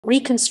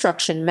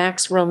Reconstruction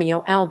Max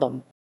Romeo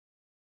album.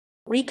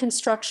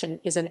 Reconstruction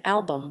is an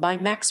album by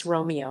Max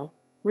Romeo,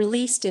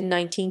 released in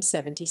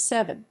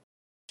 1977.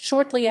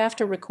 Shortly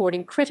after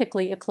recording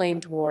critically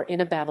acclaimed War in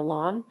a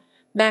Babylon,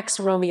 Max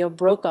Romeo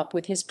broke up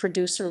with his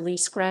producer Lee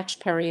Scratch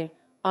Perry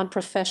on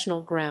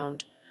professional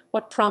ground,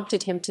 what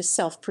prompted him to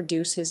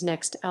self-produce his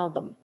next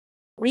album.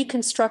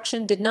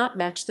 Reconstruction did not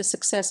match the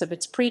success of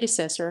its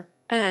predecessor,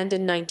 and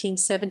in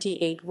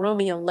 1978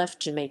 Romeo left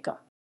Jamaica.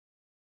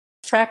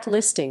 Track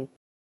listing.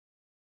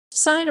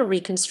 Sign a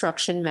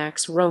Reconstruction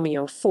Max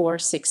Romeo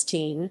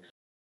 416.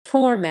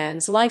 Poor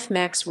Man's Life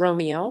Max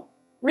Romeo,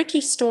 Ricky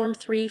Storm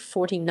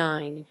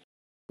 349.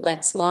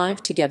 Let's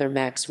Live Together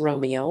Max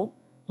Romeo,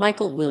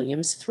 Michael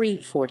Williams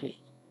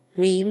 340.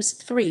 Reams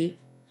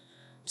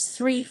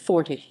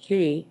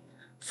 343,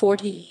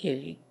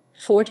 40,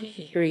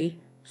 43,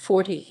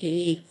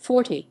 40,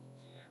 40.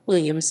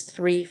 Williams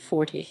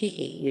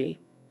 340,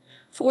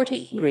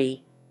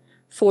 43,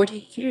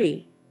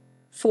 43.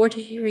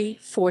 43,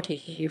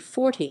 40,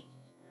 40.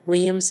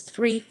 Williams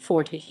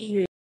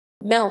 340.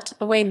 Melt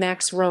Away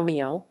Max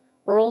Romeo,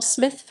 Earl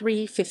Smith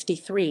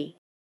 353.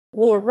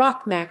 War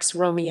Rock Max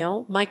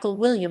Romeo, Michael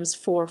Williams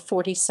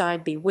 440.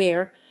 Side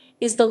Beware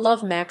Is the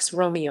Love Max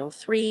Romeo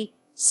 30.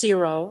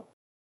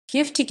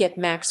 Give to Get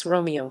Max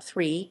Romeo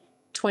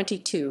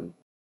 322.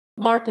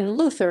 Martin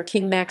Luther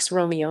King Max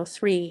Romeo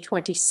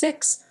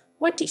 326.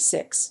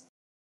 26.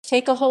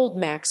 Take a Hold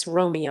Max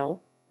Romeo,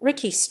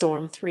 Ricky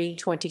Storm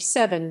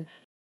 327.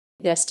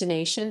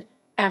 Destination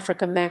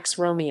Africa Max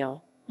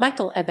Romeo,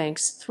 Michael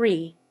Ebanks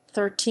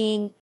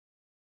 313.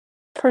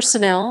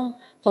 Personnel.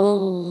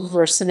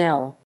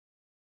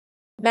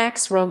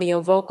 Max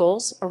Romeo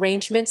vocals,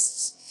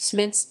 arrangements,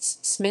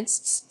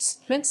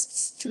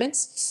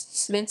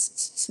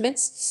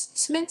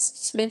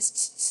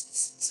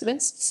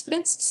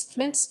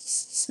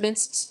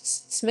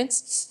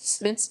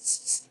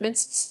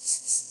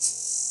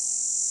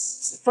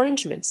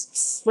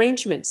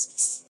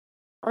 arrangements.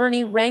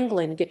 Ernie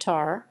Ranglin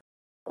guitar,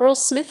 Earl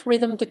Smith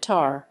rhythm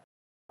guitar,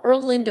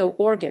 Earl Lindo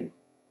organ,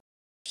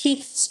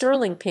 Keith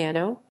Sterling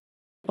piano,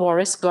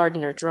 Boris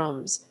Gardner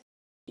drums,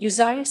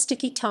 Uzziah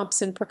Sticky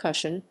Thompson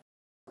percussion,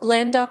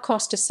 Glenda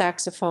Costa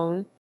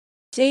saxophone,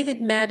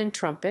 David Madden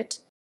trumpet,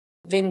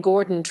 Vin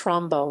Gordon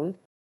trombone,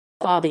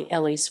 Bobby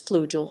Ellis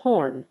flugel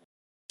horn,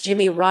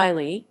 Jimmy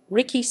Riley,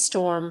 Ricky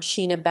Storm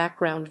Sheena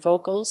background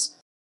vocals,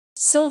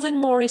 Sylvan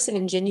Morris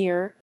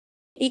engineer,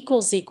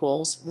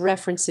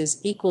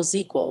 references